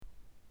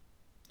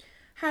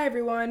Hi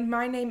everyone,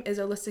 my name is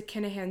Alyssa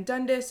Kinahan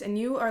Dundas, and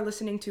you are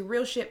listening to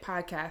Real Shit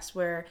Podcast,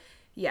 where,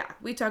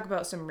 we talk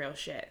about some real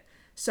shit.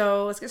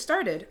 So let's get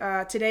started.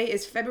 Today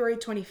is February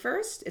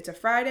 21st, it's a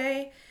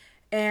Friday,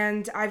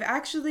 and I've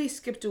actually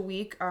skipped a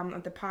week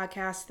of the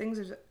podcast. Things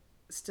have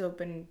still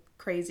been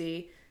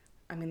crazy.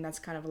 I mean, that's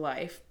kind of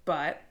life,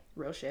 but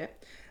real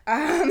shit.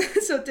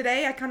 So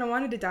today I kind of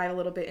wanted to dive a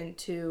little bit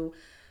into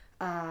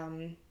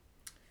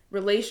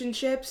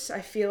relationships.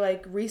 I feel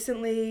like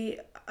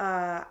recently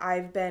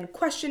I've been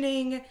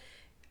questioning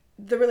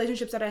the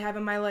relationships that I have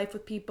in my life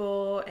with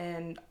people,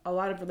 and a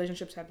lot of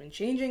relationships have been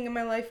changing in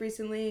my life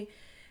recently.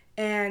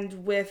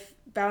 And with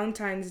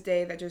Valentine's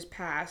Day that just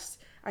passed,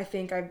 I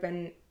think I've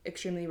been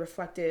extremely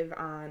reflective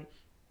on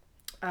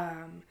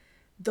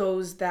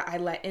those that I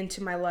let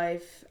into my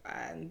life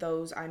and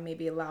those I may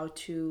be allowed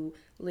to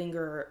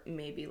linger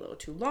maybe a little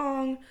too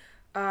long.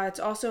 It's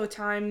also a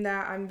time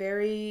that I'm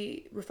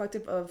very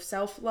reflective of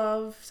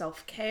self-love,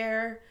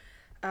 self-care,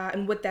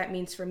 and what that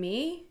means for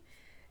me.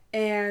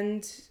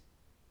 And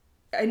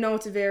I know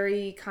it's a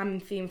very common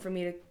theme for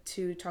me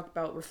to talk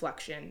about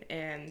reflection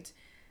and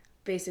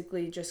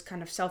basically just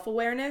kind of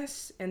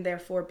self-awareness, and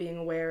therefore being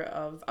aware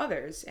of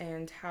others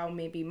and how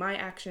maybe my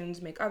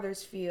actions make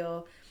others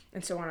feel,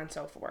 and so on and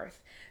so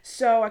forth.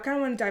 So I kind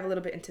of want to dive a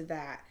little bit into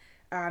that,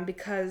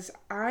 because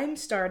I'm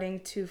starting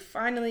to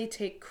finally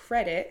take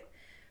credit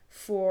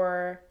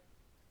for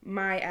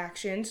my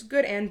actions,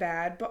 good and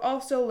bad, but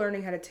also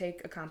learning how to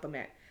take a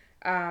compliment.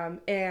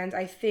 And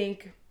I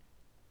think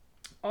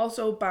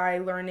also by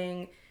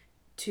learning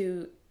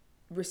to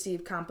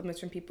receive compliments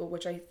from people,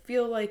 which I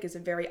feel like is a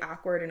very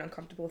awkward and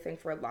uncomfortable thing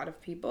for a lot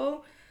of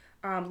people,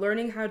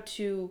 learning how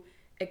to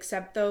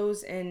accept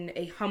those in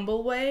a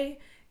humble way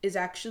is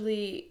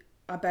actually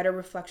a better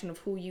reflection of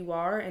who you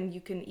are, and you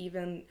can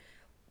even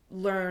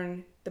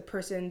learn the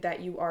person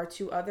that you are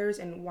to others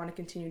and want to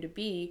continue to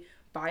be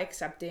by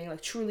accepting,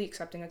 like truly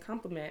accepting a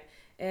compliment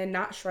and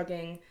not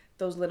shrugging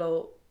those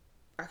little,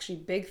 actually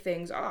big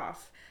things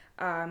off.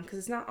 Because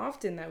it's not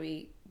often that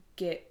we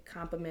get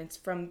compliments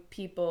from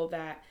people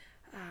that,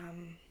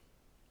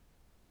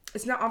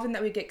 it's not often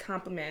that we get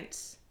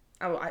compliments.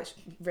 Oh, I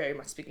very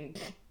much speaking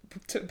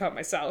about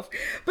myself,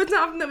 but it's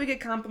not often that we get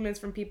compliments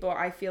from people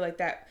I feel like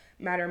that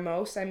matter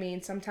most. I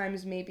mean,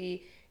 sometimes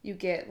maybe you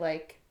get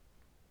like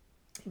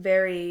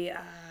very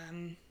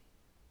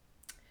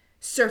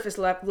surface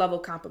level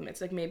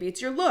compliments, like maybe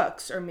it's your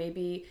looks or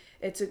maybe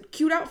it's a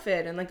cute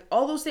outfit, and like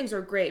all those things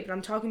are great, but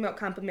I'm talking about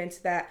compliments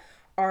that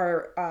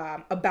are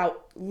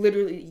about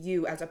literally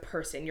you as a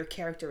person, your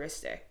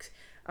characteristics.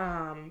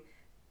 And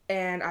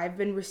I've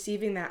been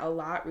receiving that a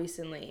lot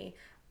recently,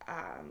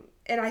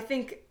 and I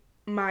think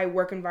my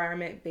work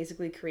environment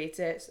basically creates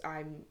it.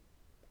 I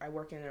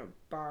work in a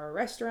bar or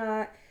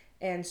restaurant,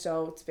 and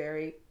so it's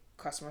very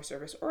customer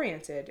service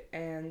oriented,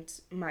 and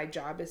my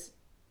job is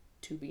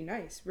to be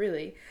nice,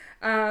 really.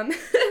 Um,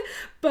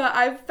 but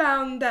I've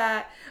found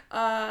that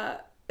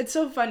it's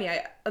so funny.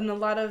 In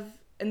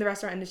the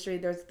restaurant industry,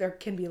 there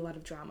can be a lot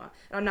of drama.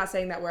 And I'm not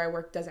saying that where I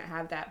work doesn't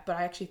have that, but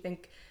I actually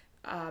think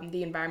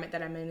the environment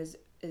that I'm in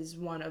is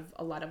one of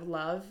a lot of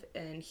love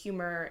and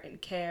humor and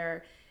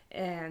care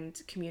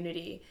and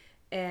community.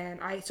 And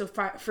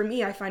for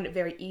me, I find it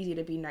very easy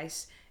to be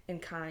nice and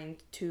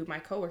kind to my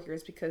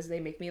coworkers because they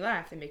make me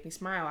laugh, they make me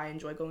smile. I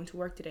enjoy going to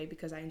work today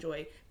because I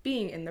enjoy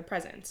being in the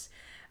presence.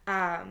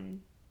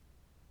 Um,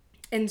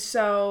 and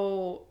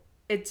so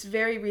it's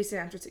very recent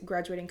after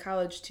graduating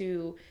college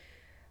to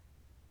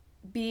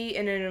be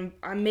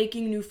I'm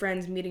making new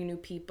friends, meeting new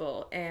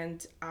people,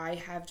 and I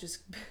have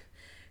just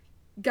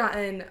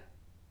gotten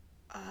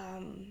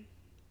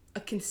a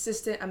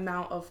consistent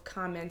amount of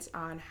comments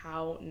on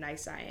how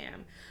nice I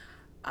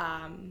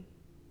am.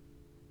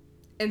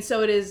 And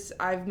so it is,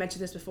 I've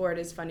mentioned this before, it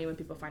is funny when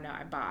people find out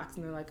I box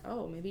and they're like,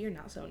 oh, maybe you're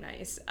not so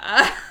nice.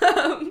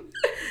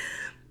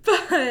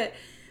 But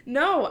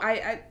no,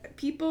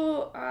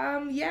 people,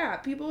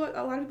 people,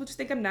 a lot of people just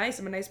think I'm nice.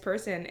 I'm a nice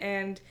person.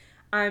 And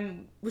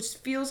which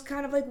feels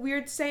kind of like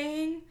weird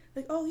saying,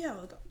 like, oh yeah,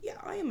 like, yeah,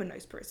 I am a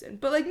nice person.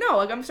 But like, no,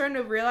 like I'm starting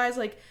to realize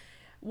like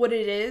what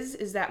it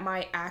is that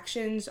my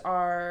actions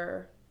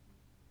are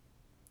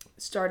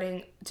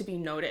starting to be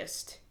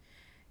noticed,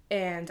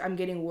 and I'm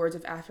getting words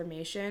of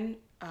affirmation.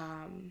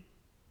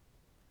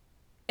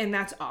 And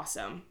that's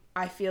awesome.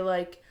 I feel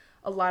like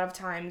a lot of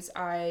times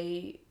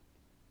I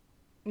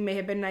may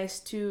have been nice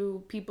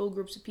to people,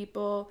 groups of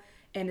people,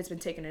 and it's been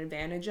taken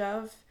advantage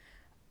of.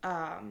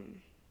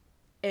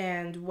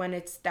 And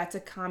when that's a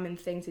common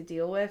thing to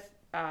deal with,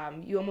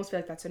 you almost feel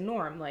like that's a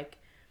norm. Like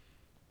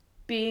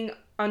being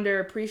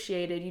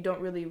underappreciated, you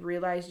don't really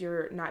realize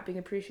you're not being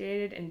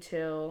appreciated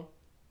until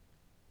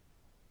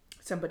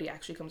somebody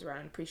actually comes around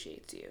and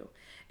appreciates you.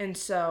 And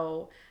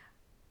so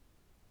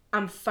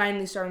I'm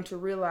finally starting to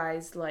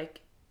realize like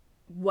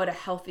what a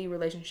healthy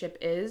relationship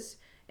is,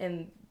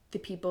 and the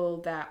people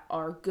that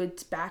are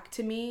good back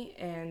to me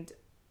and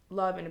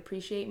love and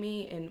appreciate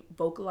me and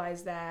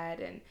vocalize that,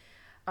 and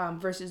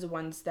versus the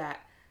ones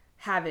that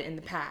have it in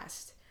the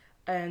past.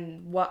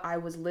 and what I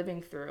was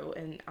living through,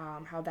 and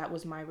how that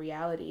was my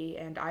reality.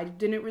 And I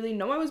didn't really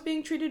know I was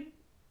being treated.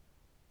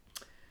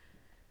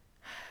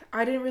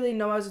 I didn't really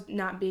know I was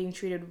not being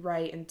treated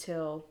right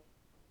until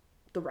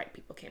the right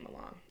people came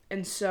along.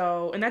 And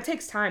so, and that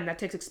takes time, that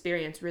takes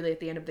experience, really, at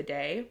the end of the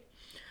day.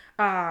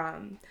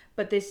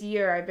 But this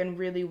year, I've been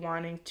really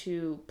wanting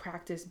to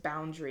practice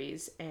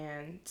boundaries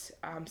and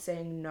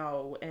saying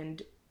no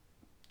and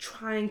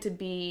trying to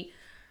be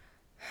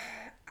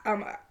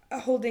um,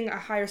 holding a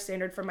higher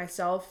standard for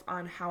myself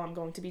on how I'm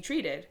going to be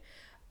treated.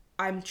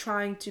 I'm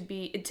trying to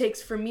be, it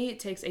takes, for me, it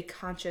takes a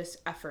conscious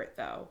effort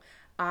though.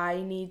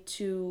 I need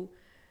to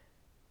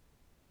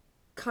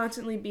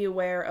constantly be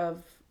aware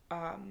of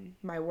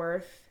my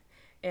worth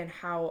and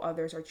how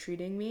others are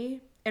treating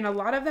me. And a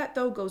lot of that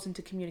though goes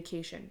into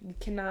communication. You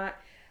cannot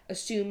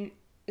assume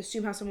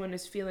how someone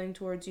is feeling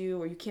towards you,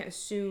 or you can't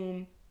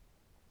assume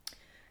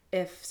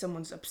if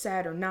someone's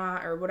upset or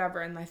not or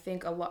whatever. And I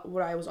think a lot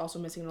what I was also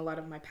missing in a lot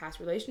of my past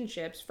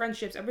relationships,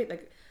 friendships,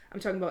 like I'm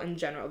talking about in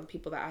general, the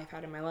people that I've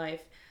had in my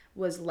life,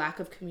 was lack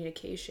of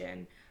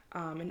communication,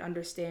 and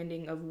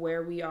understanding of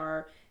where we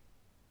are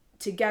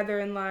together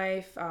in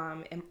life.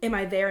 Am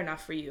I there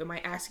enough for you? Am I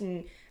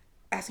asking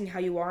how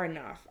you are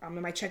enough?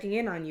 Am I checking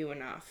in on you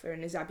enough?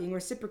 And is that being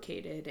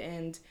reciprocated?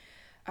 And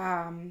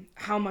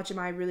how much am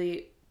I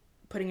really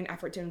putting an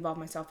effort to involve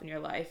myself in your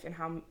life, and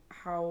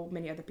how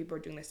many other people are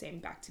doing the same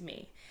back to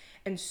me?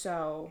 And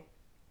so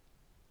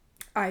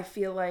I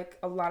feel like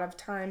a lot of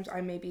times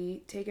I may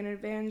be taken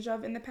advantage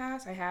of in the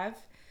past. I have,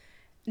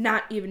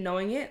 not even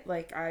knowing it.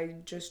 Like, I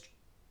just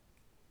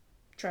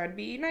try to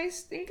be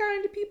nice and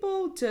kind to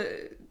people,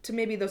 to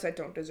maybe those that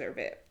don't deserve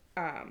it.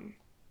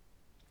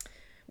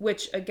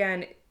 Which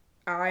again,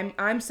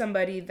 I'm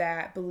somebody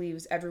that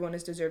believes everyone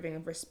is deserving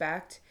of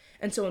respect.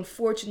 And so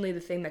unfortunately,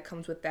 the thing that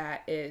comes with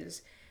that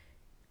is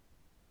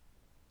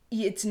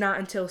it's not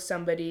until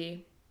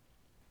somebody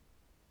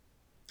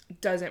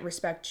doesn't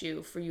respect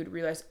you for you to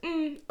realize,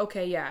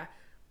 okay, yeah,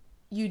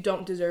 you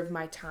don't deserve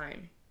my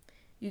time.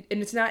 And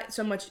it's not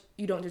so much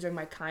you don't deserve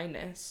my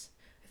kindness.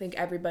 I think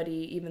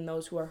everybody, even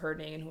those who are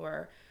hurting and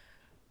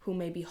who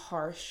may be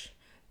harsh,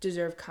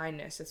 deserve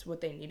kindness. That's what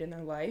they need in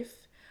their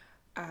life.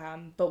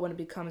 But when it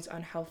becomes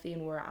unhealthy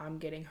and where I'm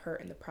getting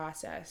hurt in the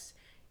process,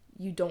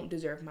 you don't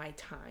deserve my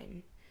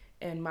time.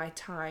 And my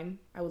time,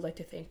 I would like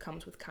to think,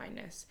 comes with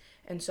kindness.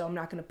 And so I'm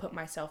not going to put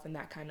myself in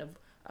that kind of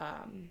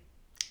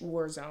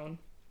war zone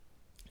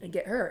and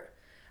get hurt.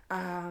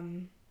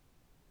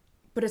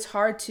 But it's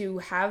hard to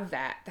have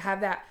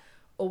that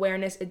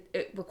awareness.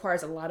 It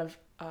requires a lot of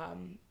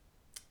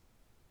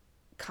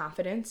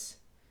confidence,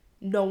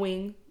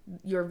 knowing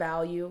your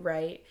value,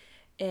 right?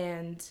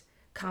 And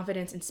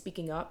confidence in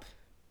speaking up,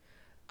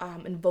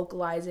 and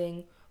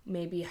vocalizing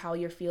maybe how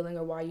you're feeling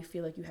or why you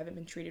feel like you haven't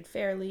been treated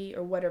fairly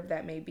or whatever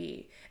that may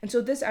be. And so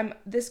this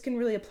can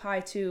really apply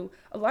to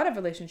a lot of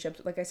relationships,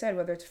 like I said,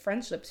 whether it's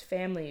friendships,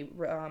 family,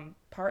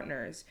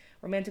 partners,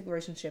 romantic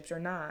relationships or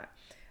not.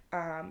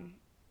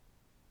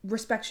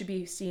 Respect should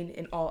be seen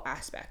in all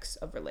aspects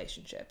of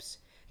relationships.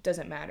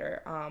 Doesn't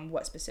matter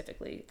what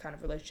specifically kind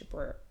of relationship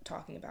we're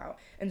talking about.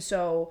 And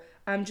so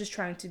I'm just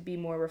trying to be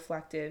more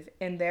reflective,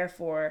 and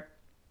therefore,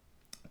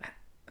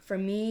 for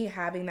me,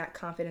 having that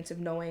confidence of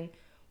knowing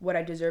what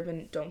I deserve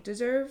and don't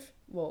deserve,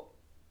 well,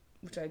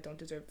 which I don't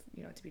deserve,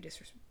 to be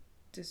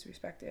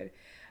disrespected,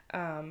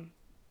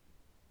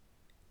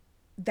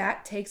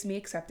 that takes me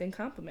accepting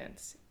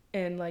compliments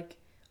and like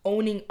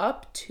owning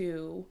up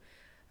to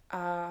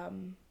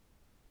the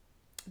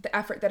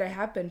effort that I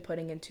have been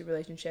putting into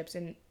relationships,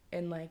 and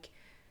like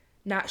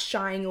not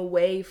shying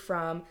away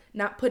from,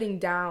 not putting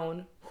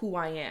down who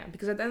I am.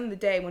 Because at the end of the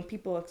day, when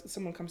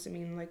someone comes to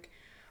me and like,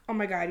 oh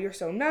my God, you're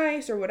so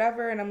nice or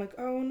whatever, and I'm like,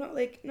 oh no,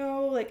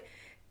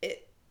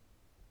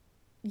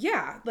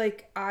 yeah,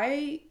 like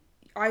I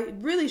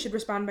really should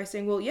respond by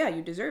saying, well, yeah,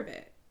 you deserve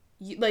it.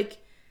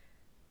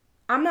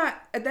 I'm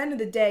not, at the end of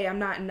the day, I'm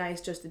not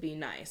nice just to be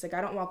nice. Like,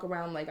 I don't walk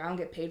around like I don't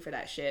get paid for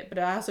that shit, but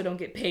I also don't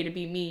get paid to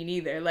be mean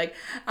either. Like,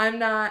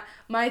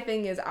 my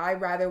thing is I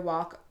rather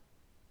walk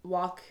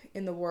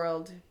in the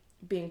world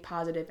being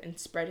positive and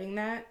spreading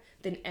that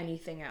than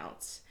anything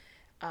else.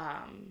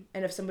 And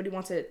if somebody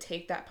wants to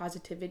take that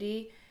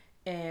positivity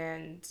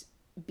and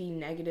be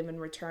negative in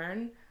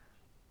return,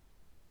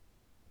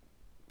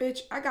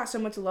 bitch, I got so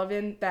much love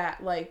in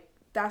that, like,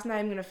 that's not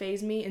even gonna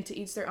phase me, and to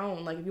each their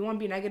own. Like, if you want to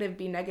be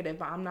negative,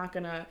 but I'm not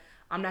gonna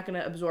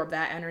absorb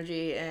that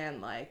energy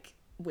and like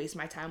waste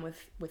my time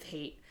with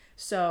hate.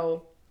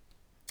 So,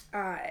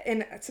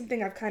 and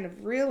something I've kind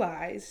of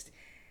realized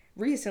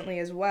recently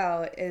as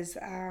well is,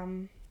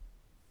 well,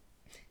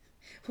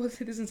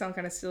 it doesn't sound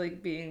kind of silly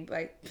being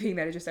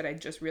that I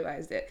just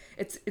realized it.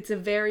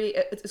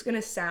 It's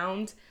gonna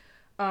sound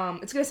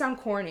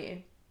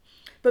corny,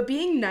 but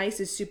being nice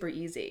is super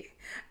easy.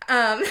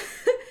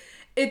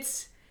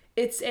 It's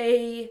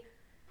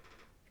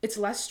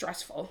less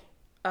stressful.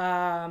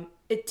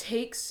 It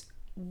takes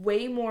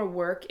way more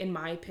work, in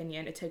my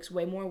opinion. It takes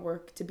way more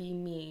work to be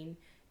mean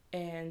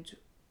and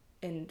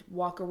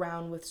walk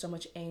around with so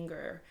much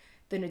anger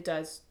than it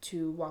does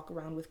to walk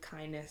around with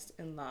kindness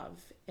and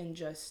love and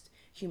just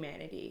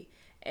humanity.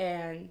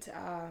 And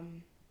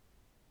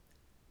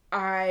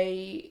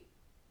I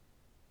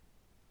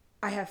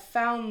have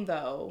found,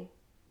 though,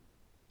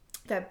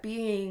 that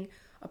being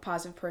a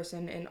positive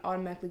person and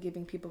automatically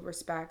giving people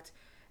respect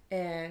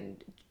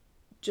and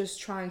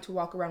just trying to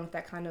walk around with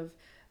that kind of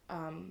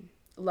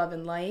love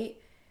and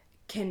light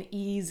can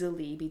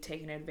easily be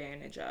taken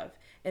advantage of.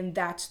 And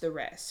that's the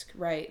risk,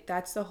 right?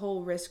 That's the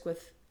whole risk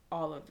with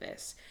all of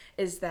this,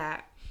 is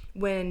that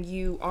when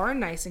you are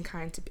nice and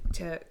kind to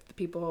the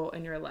people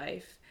in your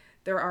life,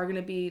 there are going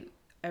to be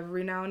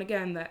every now and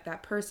again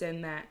that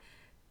person that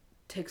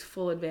takes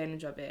full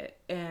advantage of it.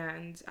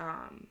 And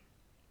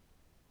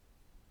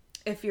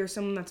if you're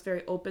someone that's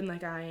very open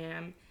like I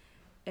am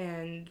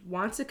and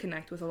wants to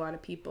connect with a lot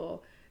of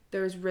people,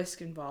 there's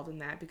risk involved in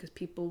that because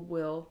people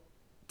will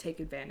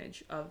take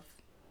advantage of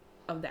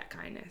that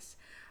kindness.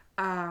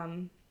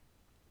 And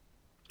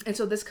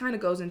so this kind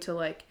of goes into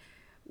like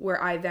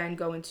where I then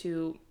go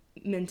into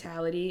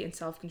mentality and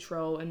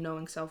self-control and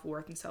knowing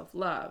self-worth and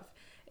self-love,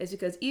 is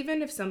because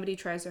even if somebody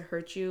tries to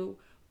hurt you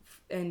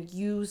and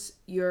use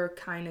your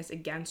kindness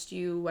against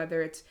you,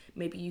 whether it's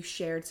maybe you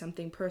shared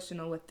something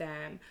personal with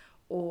them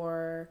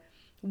or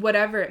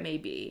whatever it may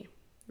be,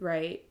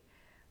 right?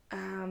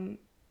 I'm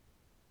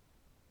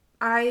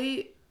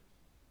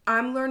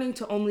learning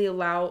to only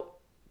allow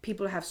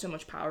people to have so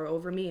much power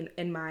over me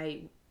and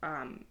my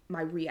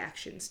my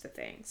reactions to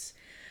things.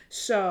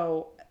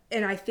 So,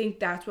 and I think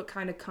that's what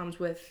kind of comes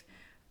with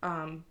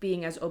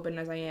being as open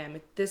as I am.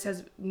 This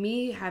has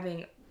me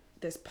having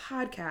this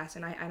podcast,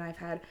 and I've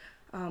had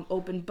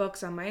open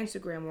books on my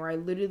Instagram where I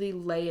literally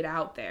lay it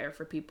out there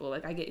for people.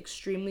 Like I get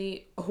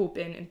extremely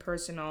open and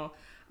personal,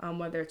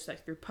 whether it's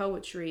like through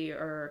poetry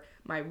or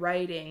my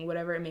writing,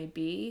 whatever it may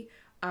be.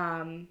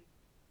 I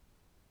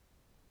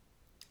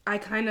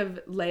kind of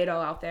lay it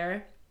all out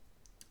there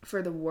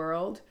for the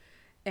world,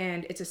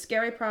 and it's a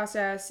scary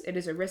process. It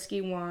is a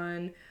risky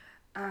one.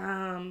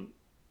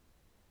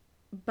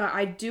 But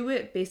I do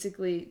it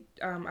basically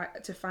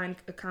to find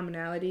a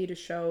commonality, to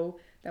show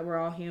that we're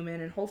all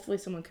human, and hopefully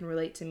someone can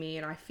relate to me,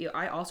 and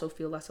I also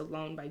feel less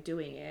alone by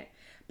doing it.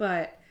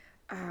 But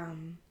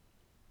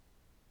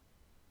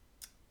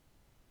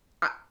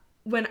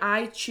when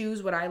I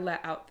choose what I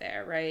let out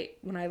there, right?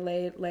 When I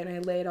lay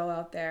it all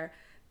out there,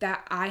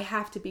 that I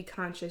have to be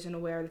conscious and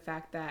aware of the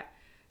fact that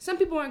some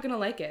people aren't gonna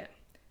like it.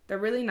 They're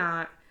really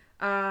not.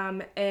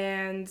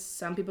 And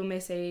some people may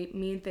say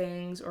mean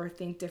things or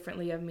think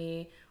differently of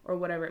me or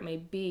whatever it may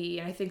be.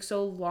 And I think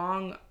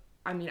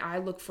I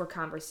look for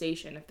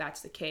conversation if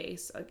that's the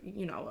case,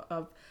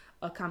 of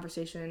a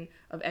conversation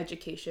of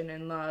education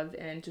and love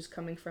and just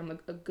coming from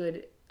a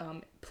good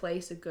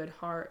place, a good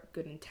heart,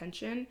 good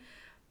intention.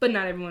 But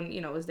not everyone,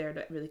 is there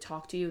to really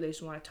talk to you. They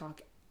just want to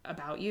talk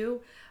about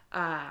you.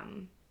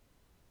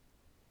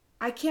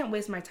 I can't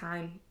waste my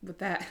time with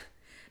that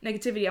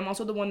negativity. I'm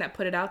also the one that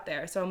put it out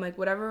there. So I'm like,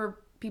 whatever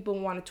people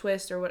want to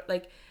twist or what,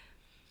 like,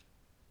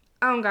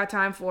 I don't got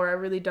time for it. I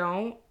really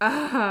don't.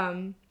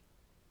 And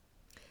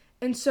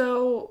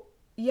so,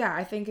 yeah,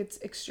 I think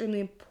it's extremely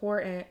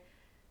important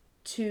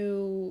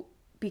to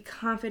be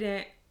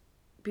confident,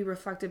 be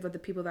reflective of the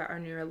people that are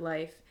in your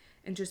life,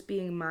 and just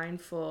being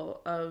mindful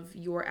of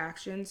your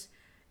actions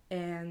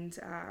and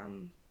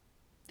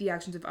the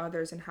actions of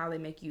others and how they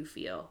make you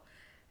feel.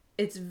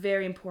 It's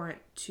very important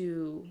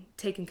to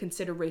take in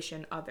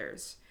consideration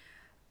others.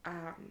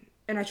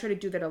 And I try to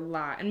do that a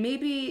lot. And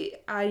maybe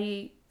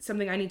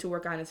something I need to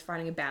work on is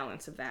finding a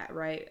balance of that,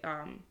 right?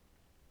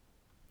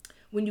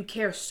 When you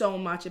care so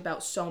much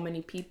about so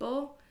many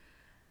people,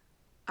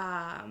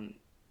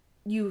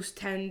 you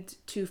tend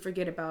to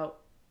forget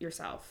about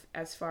yourself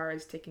as far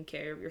as taking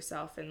care of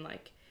yourself. And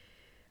like,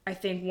 I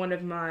think one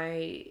of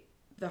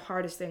the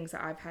hardest things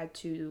that I've had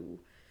to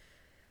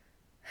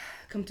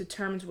come to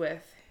terms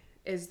with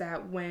is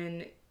that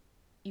when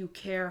you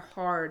care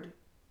hard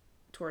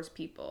towards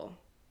people,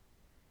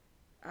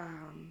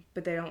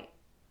 but they don't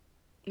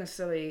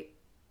necessarily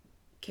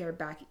care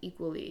back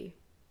equally,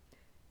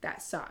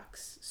 that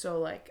sucks. So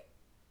like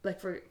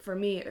for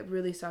me, it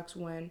really sucks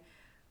when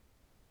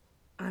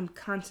I'm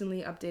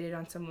constantly updated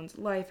on someone's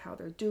life, how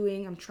they're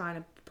doing. I'm trying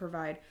to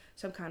provide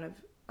some kind of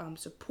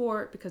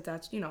support, because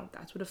that's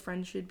what a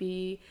friend should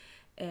be,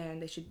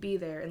 and they should be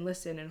there and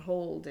listen and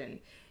hold and,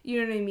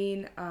 you know what I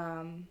mean,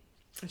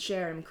 and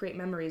share and create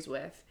memories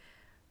with.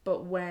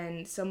 But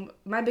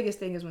my biggest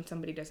thing is when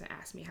somebody doesn't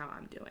ask me how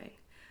I'm doing,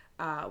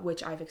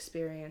 which I've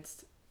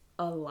experienced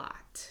a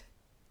lot.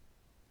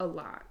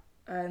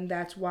 And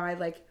that's why,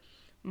 like,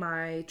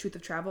 my Truth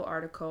of Travel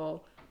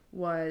article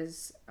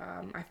was,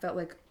 I felt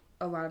like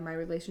a lot of my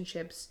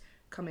relationships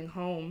coming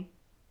home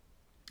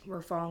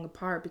were falling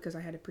apart because I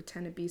had to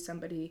pretend to be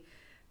somebody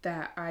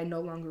that I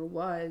no longer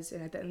was.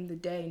 And at the end of the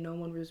day, no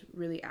one was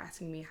really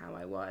asking me how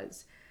I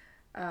was.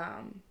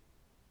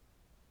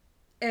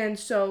 And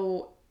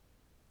so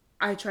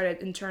I try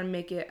to, in turn,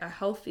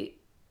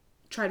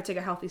 try to take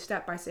a healthy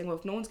step by saying, well,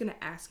 if no one's going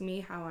to ask me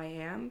how I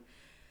am,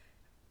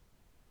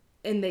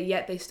 and that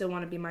yet they still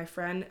want to be my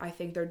friend, I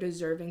think they're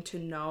deserving to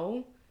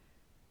know.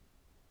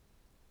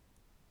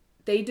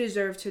 They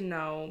deserve to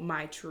know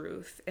my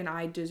truth, and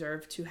I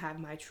deserve to have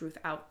my truth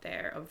out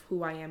there of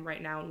who I am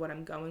right now and what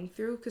I'm going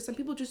through, because some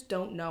people just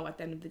don't know at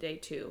the end of the day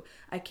too.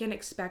 I can't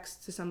expect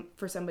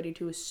for somebody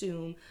to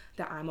assume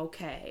that I'm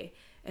okay.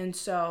 And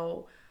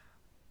so,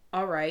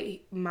 all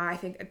right, I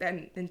think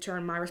then in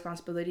turn my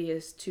responsibility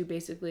is to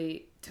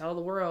basically tell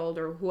the world,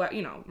 or who,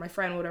 my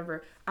friend,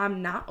 whatever,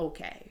 I'm not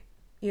okay,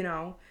 you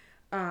know.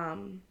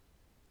 Um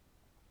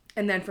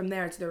and then from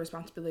there it's their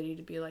responsibility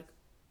to be like,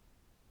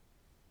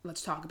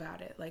 let's talk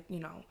about it, like,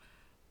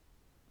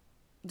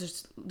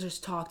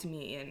 just talk to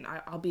me, and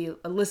I'll be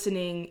a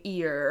listening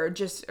ear,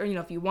 or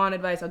if you want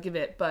advice, I'll give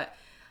it. But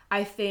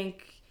I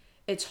think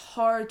it's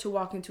hard to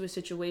walk into a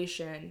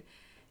situation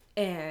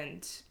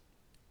and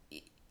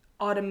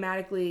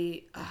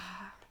automatically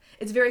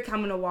it's very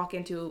common to walk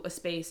into a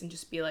space and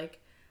just be like,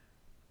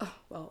 oh,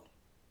 well,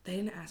 they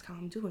didn't ask how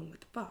I'm doing,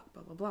 what the fuck,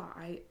 blah blah blah.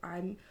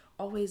 I'm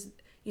always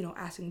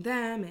asking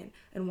them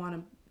and want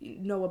to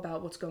know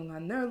about what's going on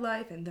in their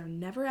life, and they're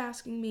never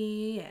asking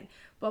me, and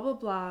blah blah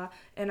blah.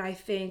 And I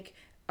think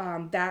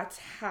that's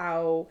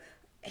how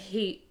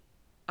hate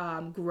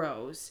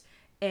grows.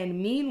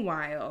 And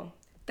meanwhile,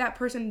 that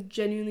person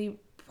genuinely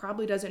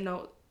probably doesn't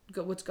know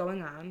what's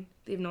going on.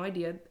 They have no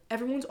idea.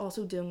 Everyone's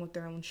also dealing with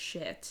their own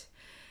shit,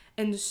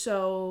 and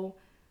so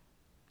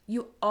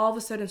you all of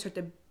a sudden start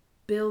to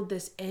build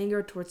this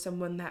anger towards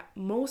someone that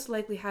most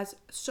likely has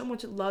so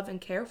much love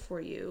and care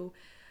for you.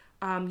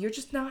 You're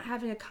just not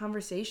having a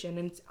conversation,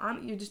 and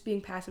you're just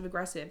being passive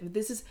aggressive.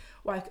 This is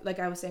why, like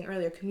I was saying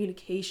earlier,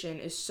 communication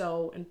is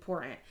so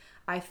important.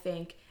 I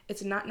think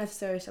it's not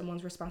necessarily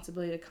someone's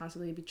responsibility to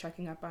constantly be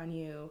checking up on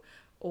you,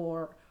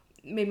 or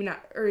maybe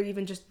not, or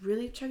even just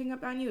really checking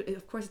up on you.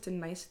 Of course, it's a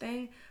nice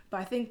thing,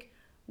 but I think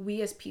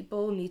we as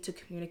people need to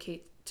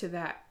communicate to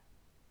that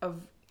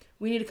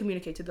we need to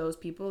communicate to those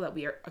people that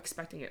we are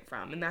expecting it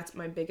from. And that's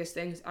my biggest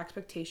thing, is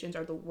expectations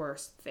are the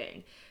worst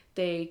thing.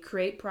 They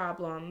create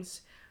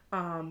problems.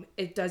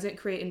 It doesn't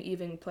create an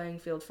even playing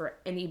field for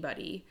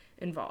anybody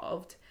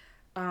involved.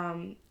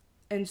 And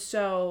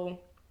so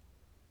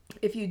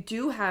if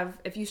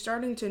you're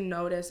starting to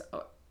notice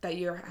that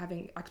you're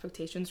having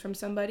expectations from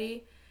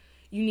somebody,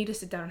 you need to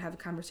sit down and have a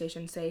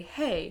conversation and say,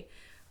 hey,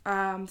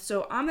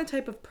 so I'm the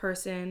type of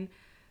person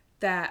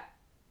that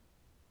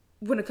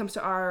when it comes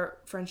to our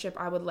friendship,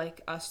 I would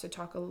like us to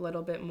talk a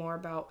little bit more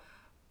about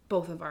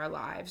both of our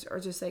lives, or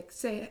just like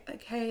say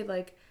like, hey,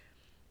 like,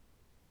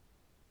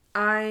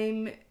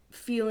 I'm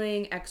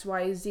feeling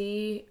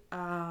XYZ,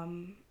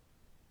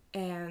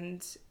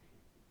 and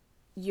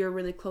you're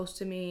really close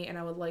to me, and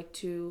I would like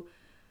to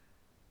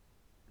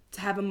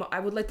have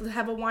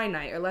a wine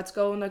night, or let's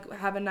go and like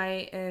have a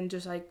night and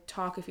just like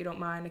talk, if you don't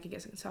mind. I can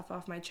get some stuff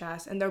off my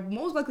chest, and they'll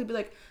most likely be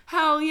like,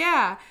 hell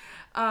yeah.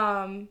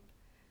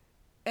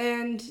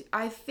 And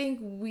I think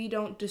we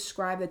don't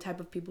describe the type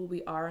of people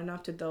we are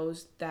enough to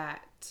those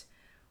that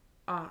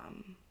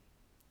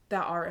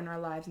are in our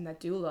lives and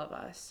that do love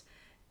us.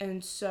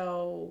 And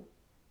so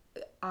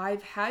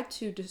I've had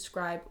to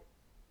describe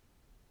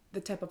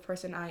the type of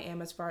person I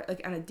am, as far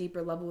like on a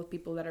deeper level, with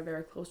people that are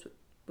very close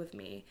with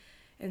me,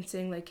 and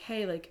saying like,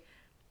 hey, like,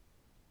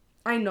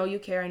 I know you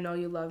care, I know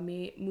you love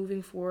me.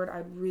 Moving forward,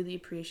 I'd really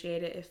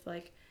appreciate it if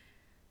like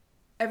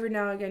every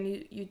now and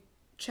again you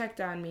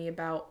checked on me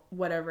about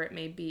whatever it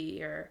may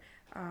be, or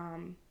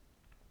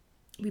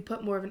we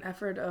put more of an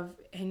effort of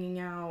hanging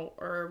out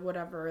or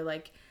whatever,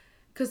 like,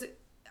 because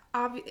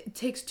it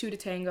takes two to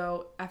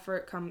tango.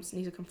 Effort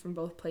needs to come from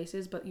both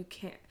places, but you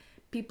can't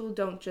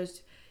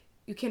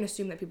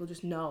assume that people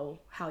just know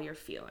how you're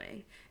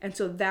feeling. And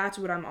so that's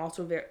what I'm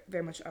also very,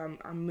 very much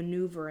I'm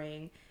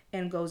maneuvering,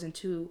 and goes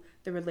into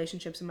the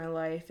relationships in my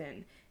life,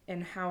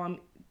 and how I'm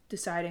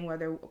deciding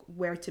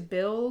where to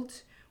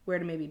build, where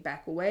to maybe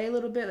back away a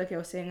little bit. Like I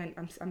was saying,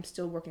 I'm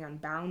still working on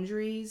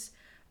boundaries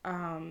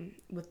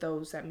with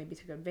those that maybe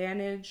take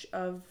advantage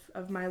of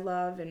my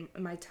love and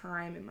my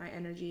time and my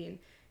energy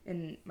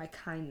and my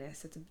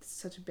kindness. It's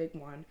such a big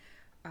one.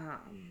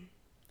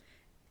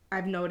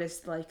 I've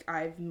noticed like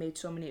I've made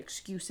so many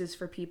excuses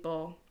for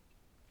people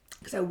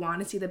because I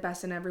want to see the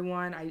best in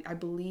everyone. I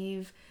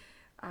believe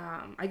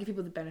I give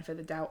people the benefit of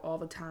the doubt all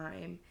the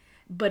time,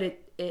 but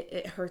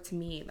it hurts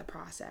me in the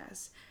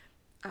process.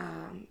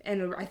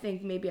 And I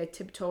think maybe I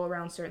tiptoe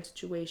around certain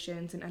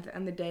situations, and at the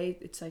end of the day,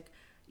 it's like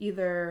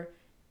either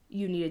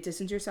you need to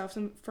distance yourself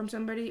from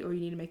somebody, or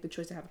you need to make the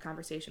choice to have a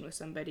conversation with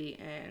somebody,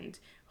 and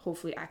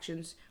hopefully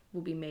actions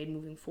will be made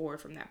moving forward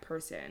from that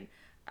person.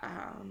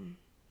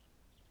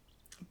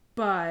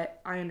 But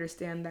I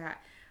understand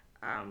that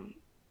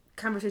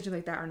conversations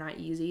like that are not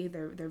easy.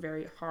 They're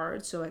very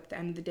hard. So at the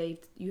end of the day,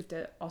 you have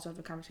to also have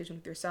a conversation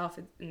with yourself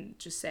and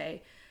just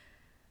say,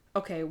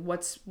 okay,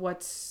 what's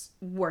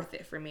worth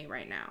it for me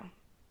right now?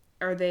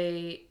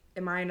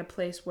 Am I in a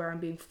place where I'm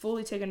being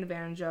fully taken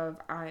advantage of?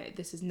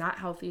 This is not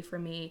healthy for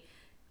me.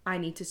 I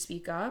need to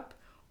speak up.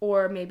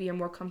 Or maybe you're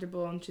more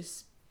comfortable and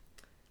just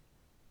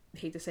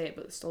hate to say it,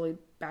 but slowly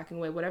backing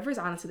away, whatever is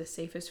honestly the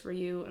safest for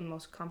you and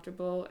most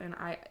comfortable. And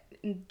I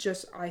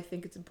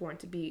think it's important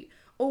to be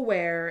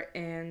aware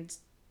and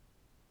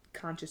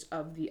conscious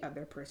of the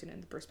other person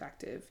and the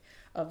perspective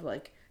of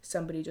like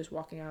somebody just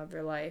walking out of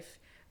their life,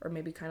 or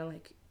maybe kind of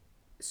like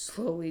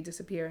slowly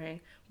disappearing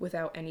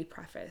without any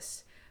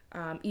preface,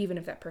 even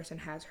if that person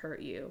has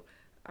hurt you,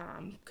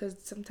 because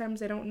sometimes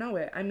they don't know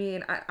it. I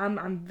mean,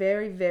 I'm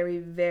very, very,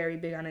 very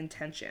big on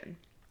intention,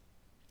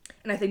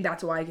 and I think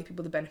that's why I give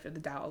people the benefit of the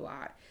doubt a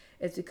lot.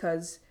 It's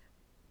because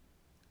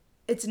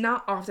it's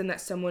not often that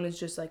someone is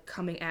just like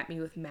coming at me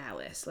with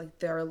malice. Like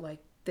they're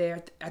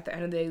at the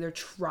end of the day, they're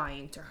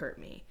trying to hurt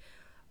me.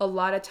 A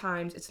lot of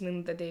times it's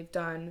something that they've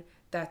done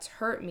that's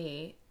hurt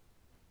me,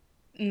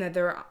 and that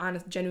they're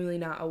genuinely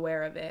not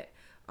aware of it.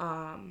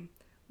 And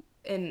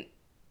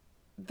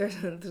there's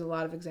a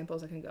lot of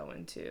examples I can go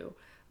into.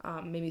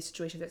 Maybe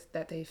situations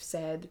that they've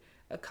said,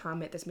 a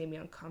comment that's made me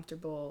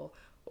uncomfortable,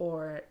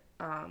 or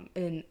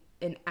an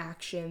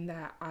action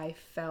that I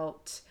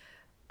felt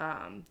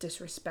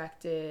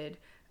disrespected,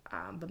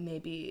 but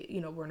maybe,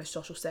 we're in a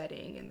social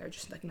setting and they're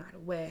just like not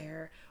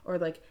aware, or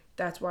like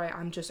that's why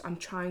I'm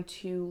trying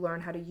to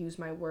learn how to use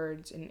my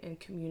words and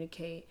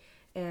communicate.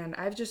 And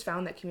I've just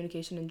found that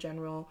communication in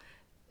general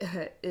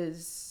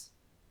is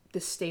the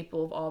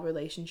staple of all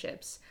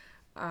relationships.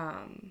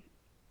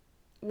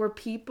 We're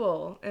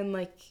people, and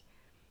like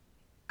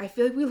I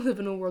feel like we live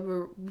in a world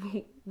where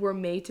we're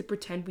made to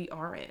pretend we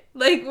aren't.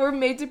 Like, we're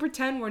made to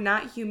pretend we're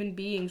not human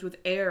beings with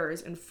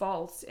errors and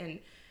faults and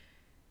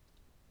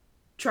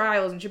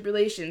trials and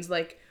tribulations.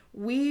 Like,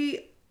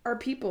 we are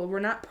people.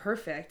 We're not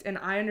perfect. And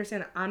I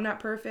understand that I'm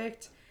not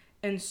perfect.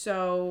 And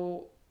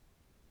so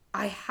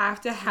I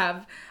have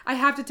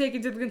to take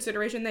into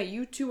consideration that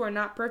you two are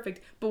not perfect,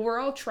 but we're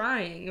all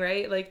trying,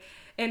 right? Like,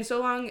 and so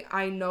long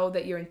I know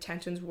that your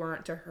intentions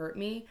weren't to hurt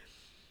me,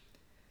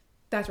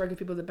 that's where I give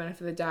people the benefit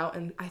of the doubt.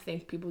 And I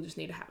think people just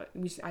need to have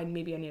I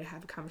need to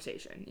have a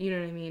conversation. You know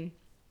what I mean?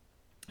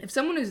 If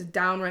someone is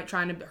downright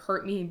trying to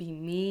hurt me and be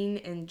mean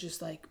and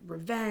just like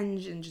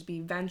revenge and just be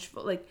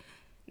vengeful, like,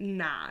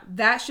 nah,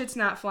 that shit's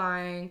not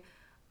flying.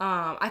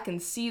 I can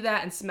see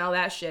that and smell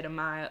that shit a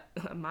mile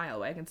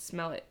away. I can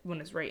smell it when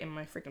it's right in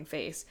my freaking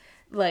face.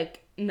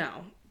 Like,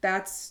 no,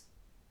 that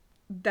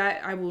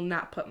I will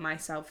not put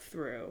myself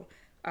through.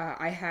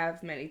 I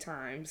have many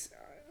times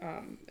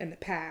in the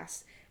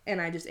past, and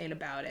I just ain't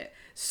about it.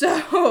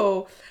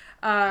 So,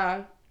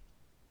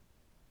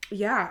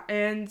 yeah,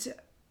 and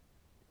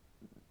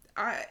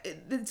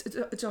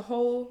it's a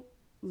whole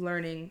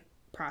learning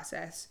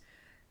process,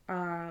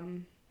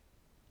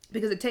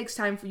 because it takes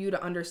time for you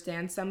to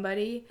understand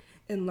somebody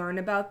and learn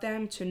about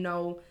them to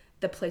know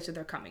the place that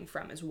they're coming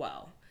from as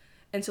well.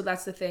 And so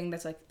that's the thing,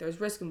 that's like there's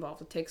risk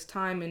involved. It takes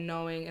time and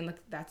knowing, and like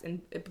that's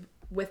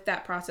with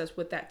that process,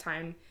 with that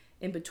time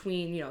in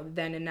between,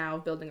 then and now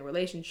of building a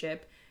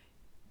relationship,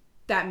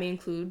 that may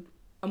include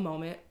a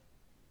moment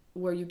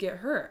where you get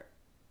hurt.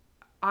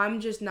 I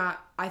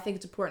think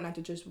it's important not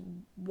to just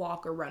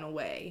walk or run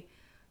away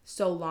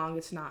so long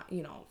it's not,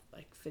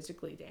 like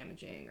physically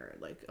damaging or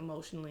like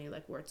emotionally,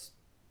 like where it's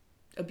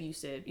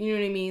abusive. You know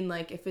what I mean?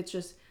 Like if it's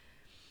just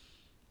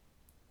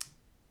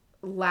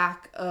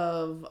lack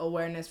of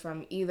awareness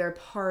from either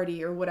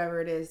party or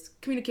whatever it is,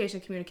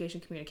 communication.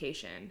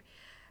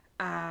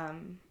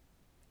 And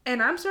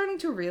I'm starting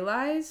to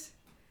realize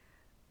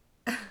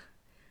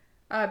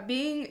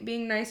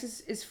being nice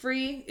is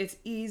free, it's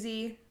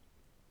easy,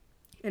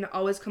 and it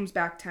always comes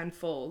back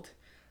tenfold.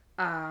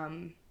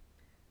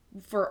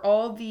 For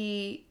all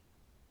the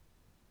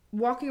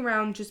walking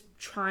around just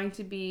trying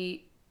to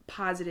be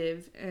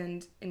positive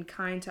and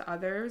kind to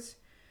others,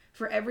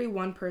 for every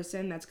one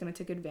person that's going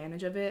to take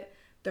advantage of it,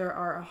 there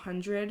are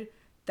 100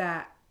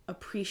 that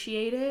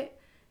appreciate it.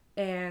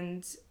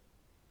 And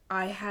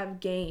I have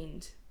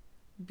gained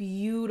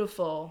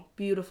beautiful,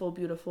 beautiful,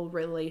 beautiful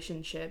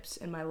relationships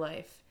in my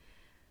life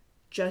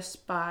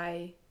just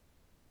by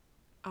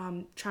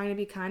trying to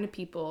be kind to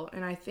people.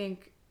 And I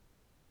think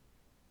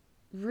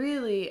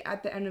really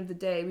at the end of the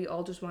day, we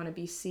all just want to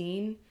be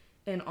seen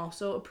and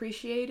also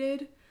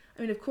appreciated.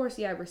 I mean, of course,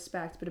 yeah,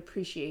 respect, but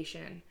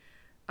appreciation.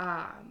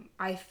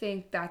 I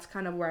think that's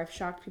kind of where I've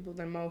shocked people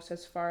the most,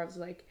 as far as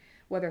like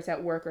whether it's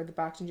at work or the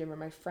boxing gym or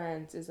my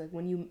friends, is like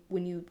when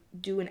you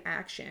do an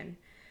action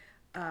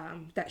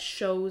that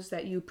shows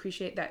that you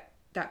appreciate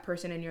that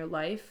person in your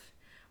life,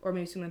 or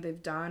maybe something that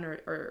they've done,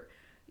 or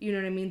you know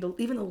what I mean,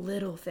 even the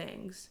little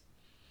things,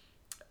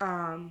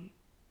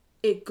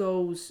 it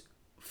goes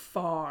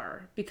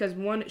far, because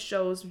one, it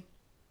shows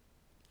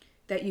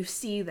that you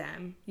see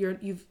them,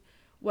 you've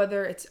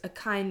whether it's a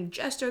kind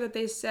gesture that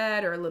they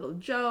said, or a little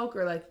joke,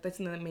 or like that's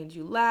something that made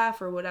you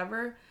laugh or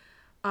whatever,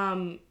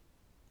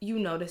 you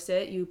notice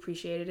it, you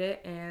appreciated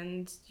it,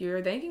 and you're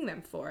thanking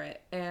them for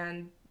it.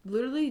 And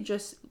literally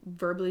just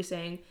verbally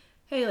saying,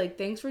 hey, like,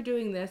 thanks for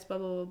doing this, blah,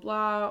 blah, blah,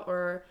 blah,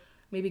 or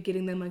maybe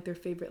getting them like their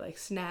favorite like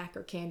snack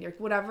or candy or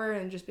whatever,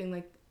 and just being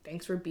like,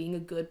 thanks for being a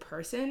good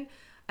person,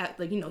 at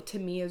like, to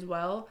me as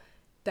well,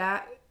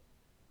 that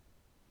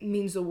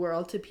means the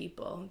world to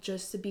people,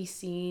 just to be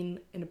seen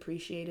and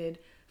appreciated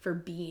for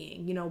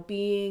being,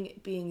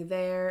 being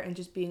there, and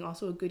just being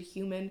also a good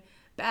human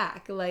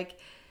back. Like,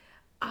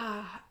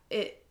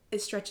 it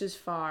stretches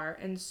far.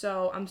 And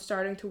so I'm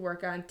starting to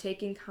work on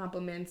taking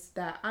compliments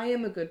that I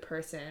am a good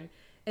person,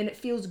 and it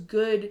feels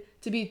good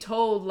to be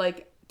told,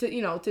 like,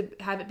 to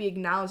have it be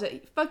acknowledged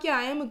that fuck yeah,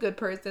 I am a good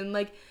person.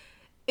 Like,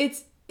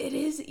 it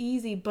is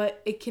easy,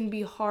 but it can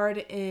be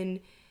hard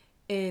in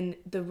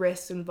the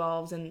risks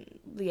involved. And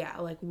yeah,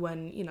 like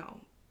when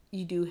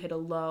you do hit a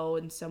low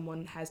and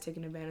someone has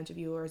taken advantage of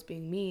you or is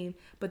being mean,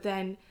 but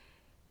then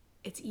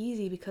it's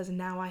easy because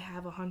now I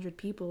have 100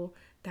 people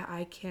that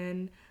I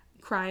can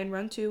cry and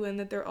run to, and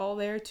that they're all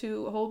there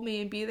to hold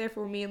me and be there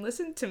for me and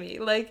listen to me.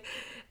 Like,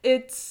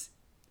 it's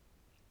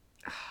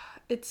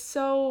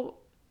so,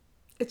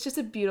 it's just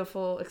a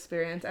beautiful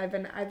experience. I've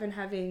been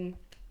having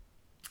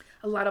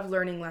a lot of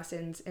learning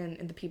lessons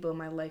in the people in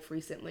my life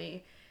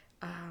recently.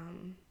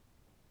 And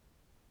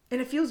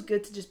it feels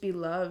good to just be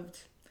loved,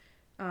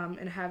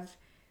 and have,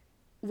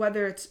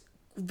 whether it's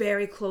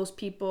very close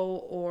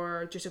people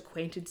or just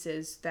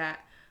acquaintances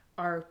that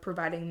are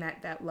providing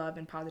that love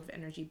and positive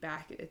energy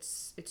back.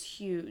 It's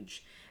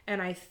huge.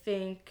 And I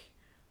think,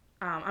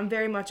 I'm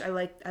very much, I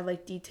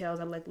like details,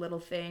 I like little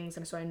things,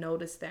 and so I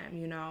notice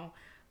them,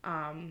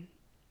 and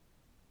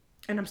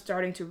I'm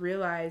starting to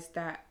realize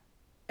that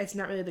it's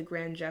not really the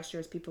grand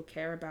gestures people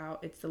care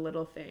about, it's the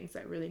little things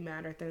that really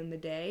matter. At the end of the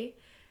day,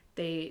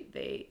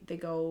 they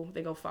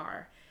go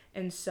far.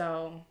 And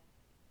so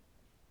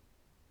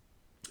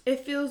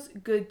it feels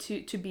good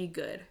to be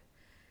good.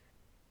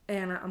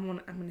 And I'm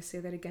gonna say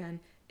that again.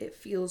 It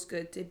feels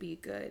good to be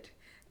good,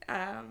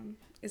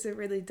 as it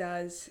really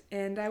does.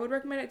 And I would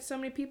recommend it to so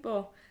many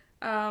people.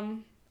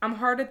 I'm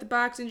hard at the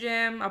boxing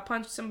gym. I'll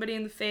punch somebody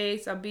in the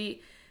face. I'll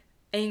be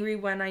angry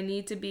when I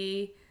need to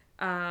be.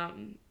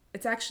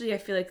 It's actually, I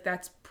feel like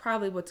that's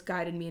probably what's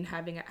guided me in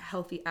having a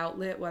healthy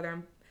outlet.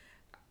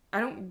 I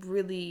don't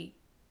really,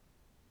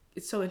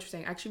 it's so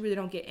interesting. I actually really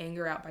don't get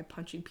anger out by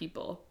punching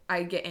people.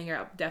 I get anger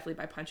out definitely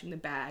by punching the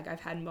bag. I've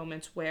had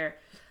moments where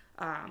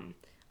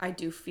I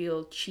do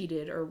feel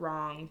cheated or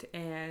wronged,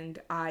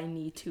 and I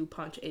need to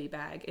punch a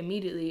bag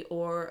immediately,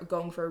 or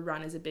going for a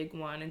run is a big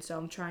one. And so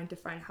I'm trying to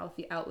find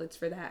healthy outlets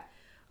for that.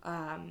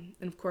 And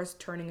of course,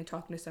 turning and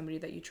talking to somebody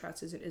that you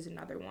trust is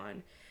another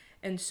one.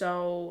 And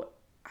so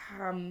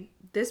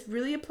this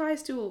really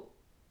applies to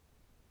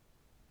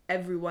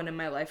everyone in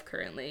my life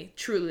currently.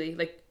 Truly,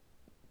 like,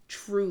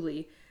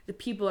 truly. The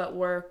people at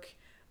work,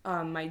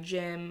 my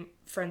gym,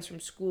 friends from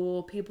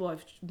school, people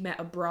I've met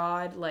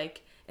abroad,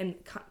 like, and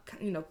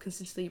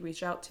consistently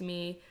reach out to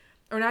me,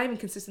 or not even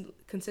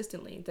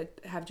consistently,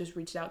 that have just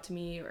reached out to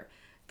me or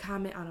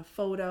comment on a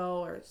photo,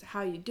 or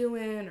how you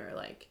doing, or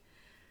like,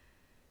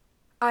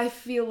 I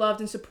feel loved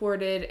and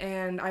supported,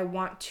 and I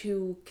want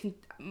to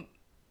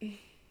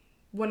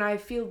when I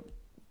feel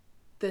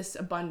this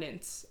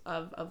abundance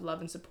of love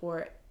and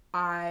support,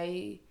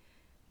 I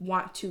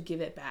want to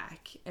give it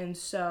back. And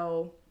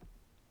so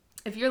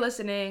if you're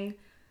listening,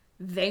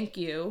 thank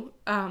you,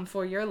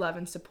 for your love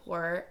and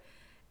support.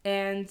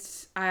 And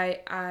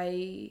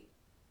I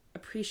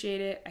appreciate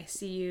it. I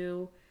see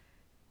you.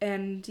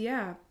 And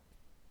yeah,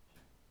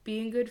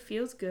 being good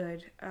feels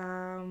good.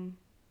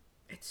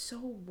 It's so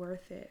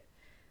worth it.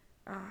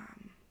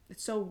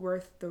 It's so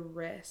worth the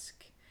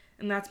risk.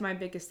 And that's my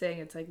biggest thing.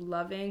 It's like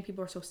loving.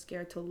 People are so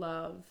scared to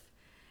love.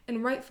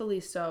 And rightfully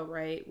so,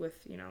 right?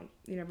 With, you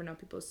never know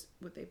people's,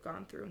 what they've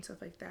gone through and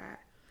stuff like that.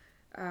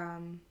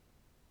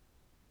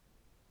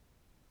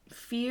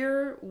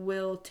 Fear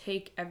will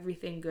take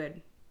everything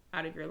good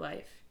out of your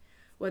life.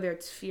 Whether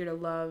it's fear to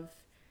love,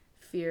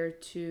 fear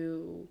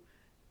to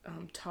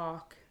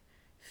talk,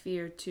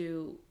 fear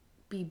to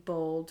be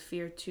bold,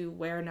 fear to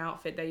wear an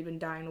outfit that you've been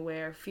dying to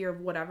wear, fear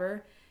of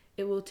whatever.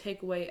 It will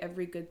take away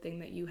every good thing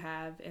that you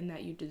have and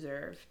that you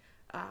deserve.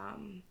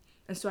 And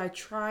so I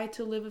try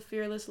to live a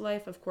fearless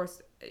life. Of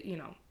course,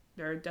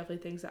 there are definitely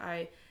things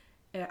that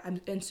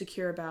I'm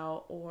insecure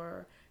about,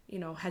 or,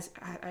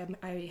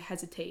 I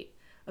hesitate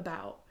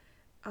about.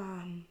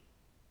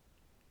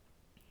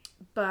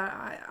 But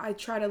I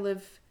try to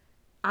live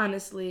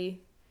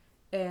honestly,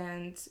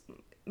 and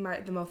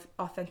the most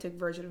authentic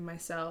version of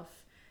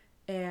myself.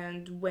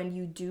 And when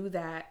you do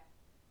that,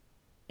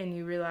 and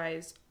you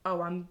realize,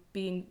 oh, I'm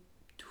being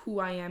who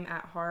I am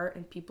at heart,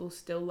 and people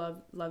still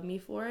love me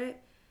for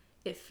it,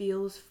 it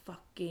feels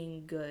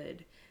fucking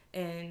good.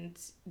 And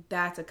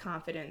that's a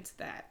confidence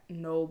that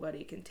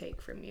nobody can take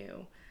from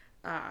you.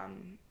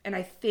 And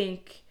I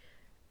think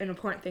an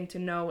important thing to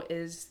know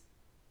is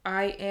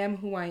I am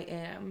who I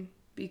am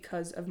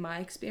because of my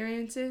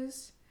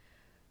experiences.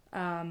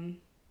 I've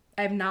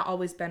not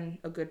always been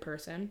a good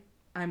person.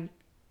 I'm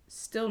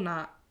still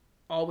not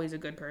always a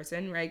good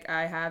person, right?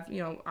 I have,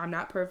 I'm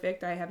not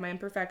perfect. I have my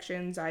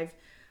imperfections. I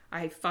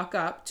fuck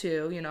up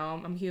too,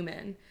 I'm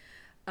human.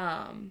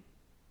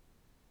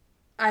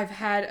 I've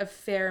had a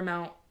fair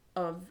amount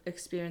of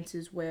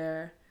experiences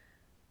where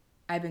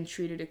I've been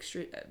treated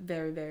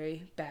very,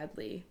 very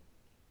badly,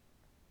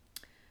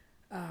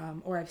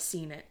 or I've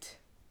seen it.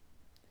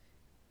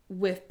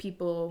 with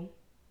people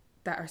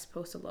that are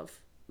supposed to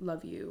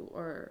love you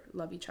or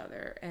love each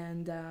other.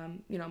 And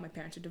my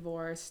parents are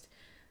divorced.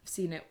 I've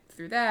seen it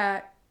through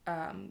that.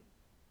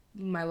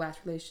 My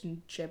last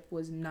relationship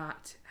was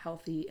not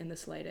healthy in the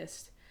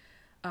slightest.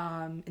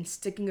 And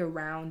sticking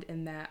around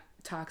in that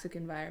toxic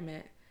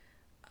environment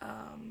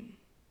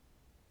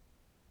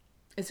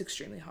is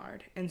extremely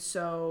hard. And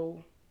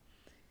so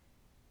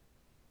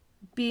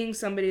being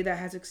somebody that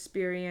has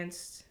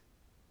experienced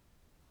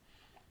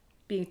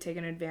being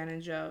taken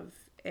advantage of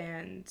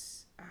and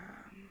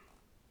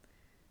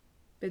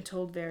been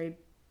told very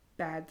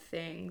bad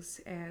things,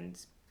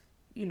 and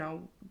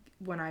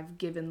when I've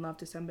given love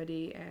to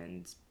somebody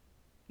and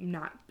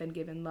not been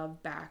given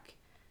love back,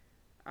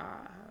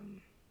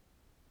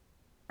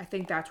 I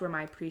think that's where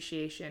my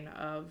appreciation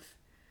of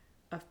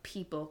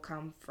people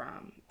come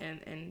from,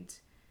 and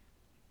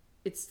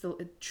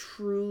it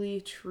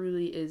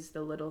truly is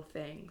the little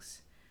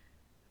things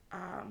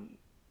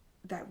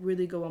that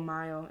really go a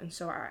mile. And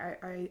so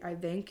I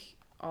thank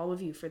all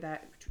of you for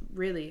that.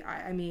 Really,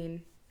 I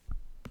mean,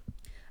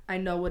 I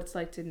know what it's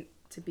like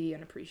to be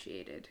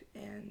unappreciated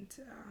and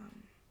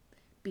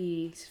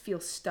feel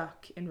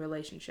stuck in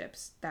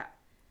relationships that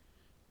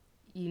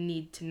you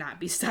need to not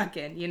be stuck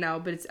in,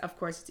 but of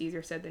course it's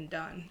easier said than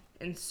done.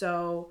 And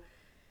so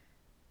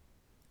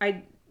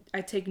I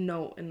take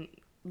note in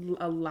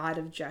a lot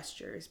of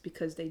gestures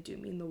because they do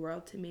mean the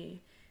world to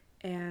me.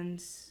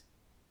 And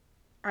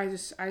I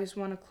just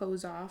want to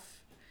close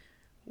off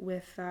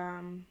with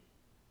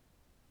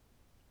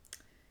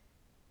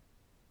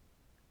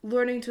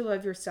learning to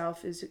love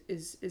yourself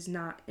is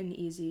not an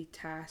easy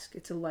task.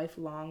 It's a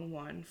lifelong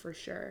one for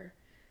sure.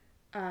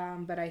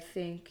 But I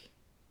think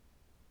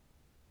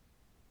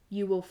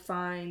you will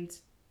find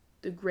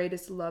the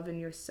greatest love in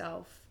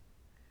yourself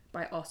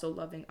by also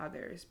loving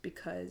others,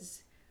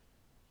 because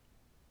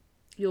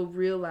you'll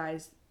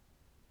realize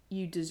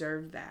you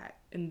deserve that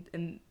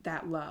and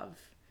that love.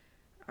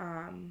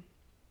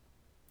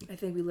 I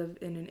think we live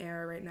in an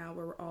era right now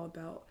where we're all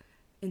about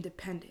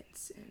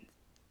independence and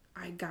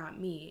I got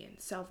me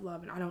and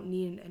self-love and I don't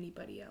need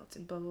anybody else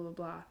and blah, blah, blah,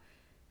 blah.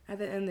 At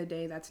the end of the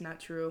day, that's not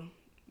true.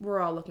 We're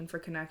all looking for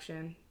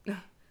connection.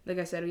 Like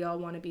I said, we all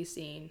want to be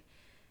seen.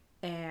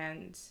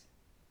 And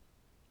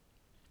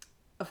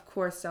of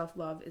course,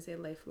 self-love is a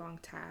lifelong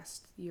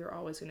task. You're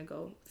always going to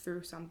go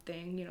through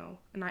something,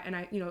 and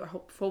I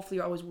hopefully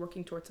you're always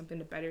working towards something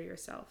to better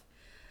yourself.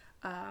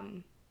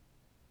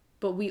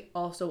 But we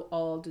also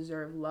all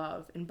deserve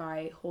love. And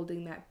by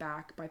holding that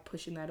back, by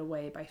pushing that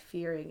away, by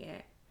fearing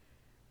it,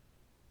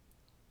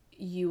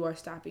 you are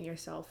stopping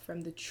yourself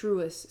from the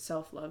truest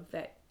self-love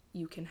that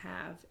you can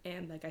have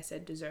and, like I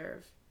said,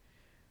 deserve.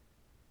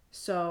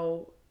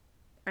 So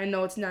I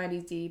know it's not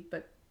easy,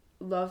 but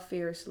love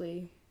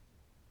fiercely.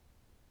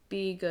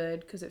 Be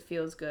good because it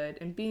feels good.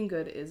 And being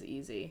good is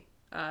easy.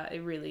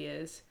 It really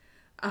is.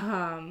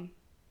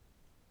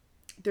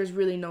 There's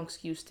really no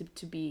excuse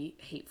to be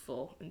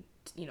hateful and,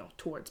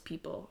 towards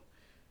people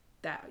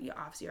that you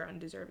obviously are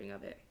undeserving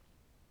of it.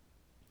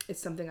 It's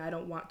something I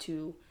don't want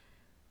to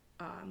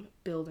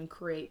build and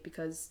create,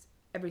 because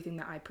everything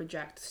that I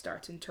project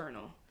starts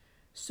internal.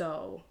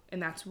 So,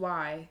 and that's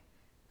why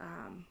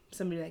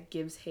somebody that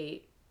gives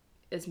hate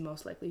is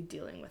most likely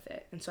dealing with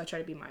it. And so I try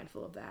to be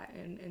mindful of that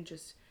and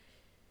just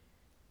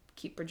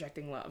keep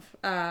projecting love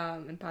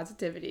and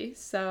positivity.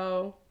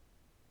 So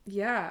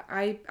yeah,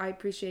 I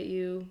appreciate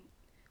you.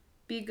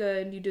 Be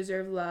good. You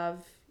deserve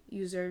love.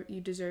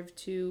 You deserve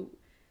to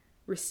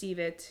receive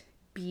it,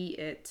 be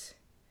it,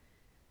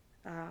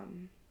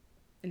 and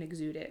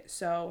exude it.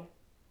 So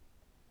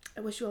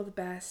I wish you all the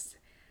best.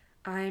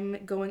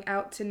 I'm going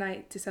out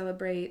tonight to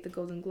celebrate the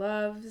Golden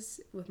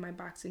Gloves with my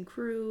boxing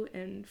crew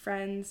and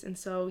friends. And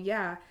so,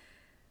 yeah,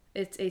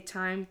 it's a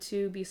time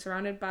to be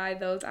surrounded by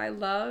those I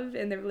love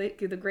and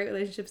the great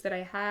relationships that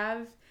I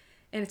have.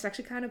 And it's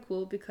actually kind of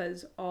cool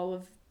because all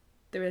of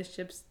the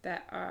relationships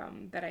that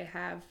I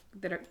have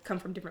that come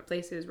from different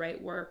places,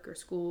 right, work or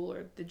school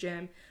or the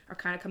gym, are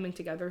kind of coming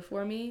together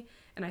for me.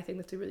 And I think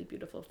that's a really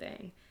beautiful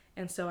thing.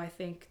 And so I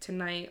think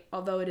tonight,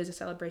 although it is a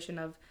celebration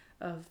of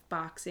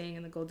boxing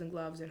and the Golden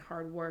Gloves and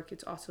hard work,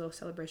 it's also a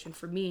celebration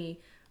for me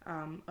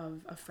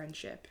of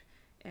friendship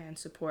and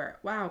support.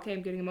 Wow, okay,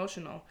 I'm getting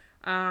emotional.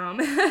 On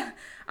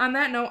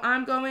that note,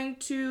 I'm going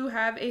to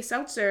have a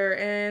seltzer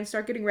and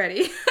start getting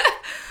ready.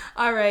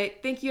 All right,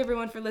 thank you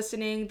everyone for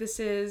listening. This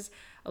is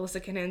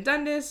Alyssa Kinnan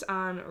Dundas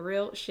on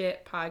Real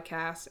Shit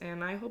Podcast,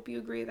 and I hope you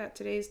agree that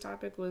today's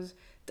topic was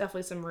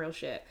definitely some real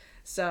shit.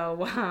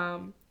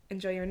 So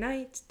enjoy your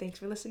night. Thanks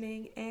for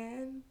listening,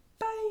 and